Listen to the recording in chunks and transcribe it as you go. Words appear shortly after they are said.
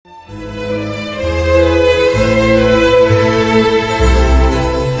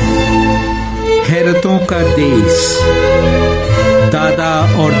का देस, दादा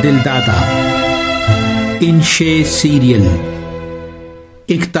और दिलदादा, इंशे सीरियल,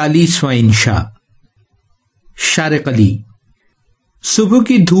 इक्तालीसवां इंशा। शारिक अली। सुबह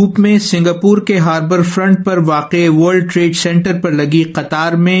की धूप में सिंगापुर के हार्बर फ्रंट पर वाक़े वर्ल्ड ट्रेड सेंटर पर लगी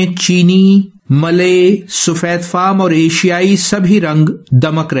कतार में चीनी, मलय, सफेद फार्म और एशियाई सभी रंग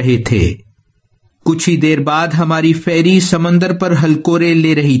दमक रहे थे। कुछ ही देर बाद हमारी फेरी समंदर पर हलकोरे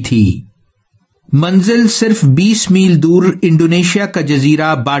ले रही थी। मंजिल सिर्फ 20 मील दूर इंडोनेशिया का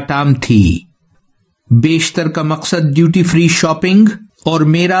जजीरा बाटाम थी। बेशतर का मकसद ड्यूटी फ्री शॉपिंग और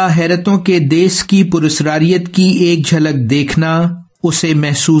मेरा हैरतों के देश की पुरस्कारियत की एक झलक देखना, उसे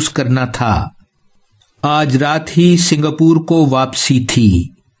महसूस करना था। आज रात ही सिंगापुर को वापसी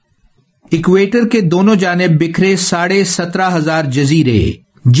थी। इक्वेटर के दोनों जानिब बिखरे 17,500 जजीरे,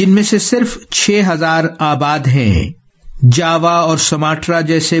 जिनमें से सिर्फ 6,000 आबाद हैं। जावा और सुमाट्रा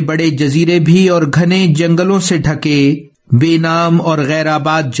जैसे बड़े जजीरे भी और घने जंगलों से ढके बेनाम और गैर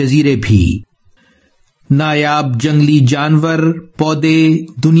आबाद जजीरे भी। नायाब जंगली जानवर, पौधे,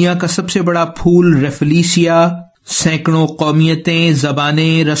 दुनिया का सबसे बड़ा फूल रेफलीसिया, सैकड़ों कौमियतें,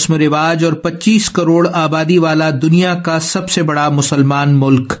 जबानें, रस्म रिवाज और 25 करोड़ आबादी वाला दुनिया का सबसे बड़ा मुसलमान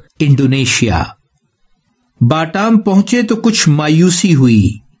मुल्क इंडोनेशिया। बाटाम पहुंचे तो कुछ मायूसी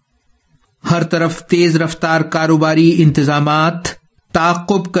हुई। हर तरफ तेज रफ्तार कारोबारी इंतजामात,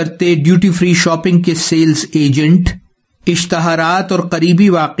 ताक़ुब करते ड्यूटी फ्री शॉपिंग के सेल्स एजेंट, इश्तहारात और करीबी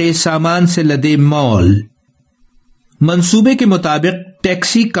वाक़े सामान से लदे मॉल। मंसूबे के मुताबिक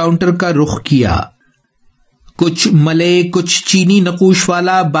टैक्सी काउंटर का रुख किया। कुछ मलय, कुछ चीनी नकूश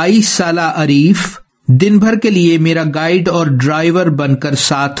वाला 22 साला अरीफ दिन भर के लिए मेरा गाइड और ड्राइवर बनकर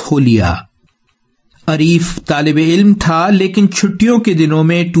साथ हो लिया। अरीफ तालिबे इल्म था, लेकिन छुट्टियों के दिनों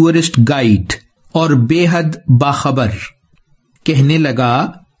में टूरिस्ट गाइड और बेहद बाखबर। कहने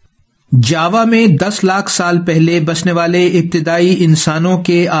लगा, जावा में 10 लाख साल पहले बसने वाले इब्तिदाई इंसानों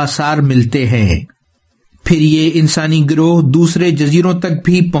के आसार मिलते हैं। फिर ये इंसानी गिरोह दूसरे जजीरों तक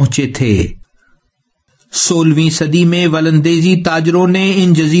भी पहुंचे थे। 16वीं सदी में वलंदेजी ताजरों ने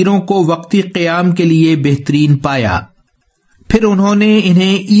इन जजीरों को वक्ती क़याम के लिए बेहतरीन पाया। फिर उन्होंने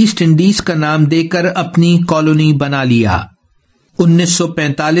इन्हें ईस्ट इंडीज का नाम देकर अपनी कॉलोनी बना लिया।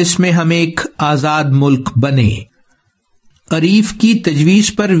 1945 में हम एक आजाद मुल्क बने। अरीफ की तजवीज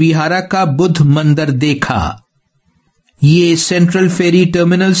पर विहारा का बुद्ध मंदिर देखा। ये सेंट्रल फेरी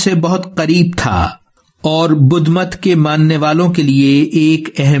टर्मिनल से बहुत करीब था और बुद्ध मत के मानने वालों के लिए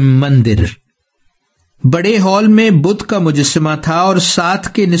एक अहम मंदिर। बड़े हॉल में बुद्ध का मुजस्समा था और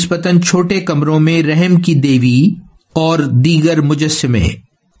साथ के निस्बतन छोटे कमरों में रहम की देवी और दीगर मुजस्समे।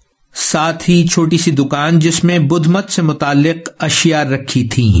 साथ ही छोटी सी दुकान जिसमें बुद्ध मत से मुताल्लिक अशिया रखी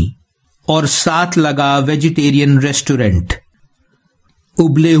थीं और साथ लगा वेजिटेरियन रेस्टोरेंट।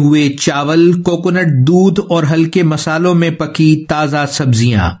 उबले हुए चावल, कोकोनट दूध और हल्के मसालों में पकी ताजा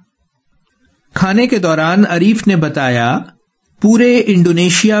सब्जियां। खाने के दौरान अरीफ ने बताया, पूरे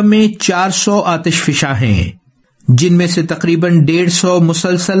इंडोनेशिया में 400 आतिशफिशा हैं, जिनमें से तकरीबन 150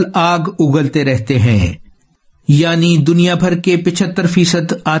 मुसलसल आग उगलते रहते हैं। यानी दुनिया भर के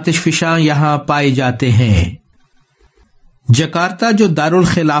 75% आतिशफिशा यहां पाए जाते हैं। जकार्ता जो दारुल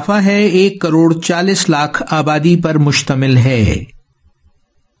खिलाफा है 1 करोड़ 40 लाख आबादी पर मुश्तमिल है।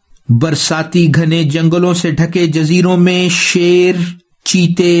 बरसाती घने जंगलों से ढके जजीरों में शेर,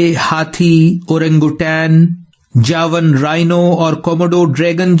 चीते, हाथी, ओरंगुटैन, जावन राइनो और कोमोडो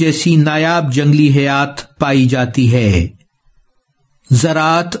ड्रैगन जैसी नायाब जंगली हयात पाई जाती है।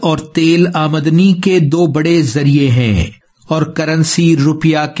 ज़राअत और तेल आमदनी के 2 बड़े जरिए हैं और करेंसी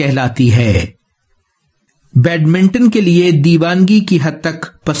रुपया कहलाती है। बैडमिंटन के लिए दीवानगी की हद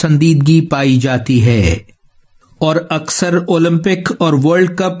तक पसंदीदगी पाई जाती है और अक्सर ओलंपिक और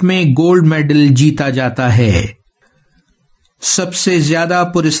वर्ल्ड कप में गोल्ड मेडल जीता जाता है। सबसे ज्यादा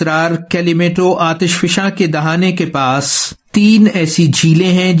पुरस्कार कैलिमेटो आतिशफिशा के दहाने के पास 3 ऐसी झीलें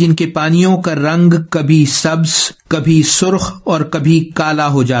हैं जिनके पानियों का रंग कभी सब्ज, कभी सुर्ख और कभी काला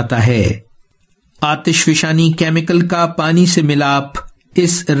हो जाता है। आतिशफिशानी केमिकल का पानी से मिलाप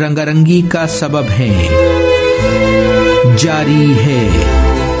इस रंगारंगी का सबब है। जारी है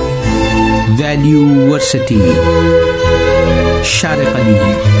वैल्यू वर्सिटी। शारिक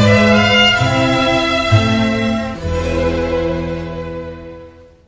अली।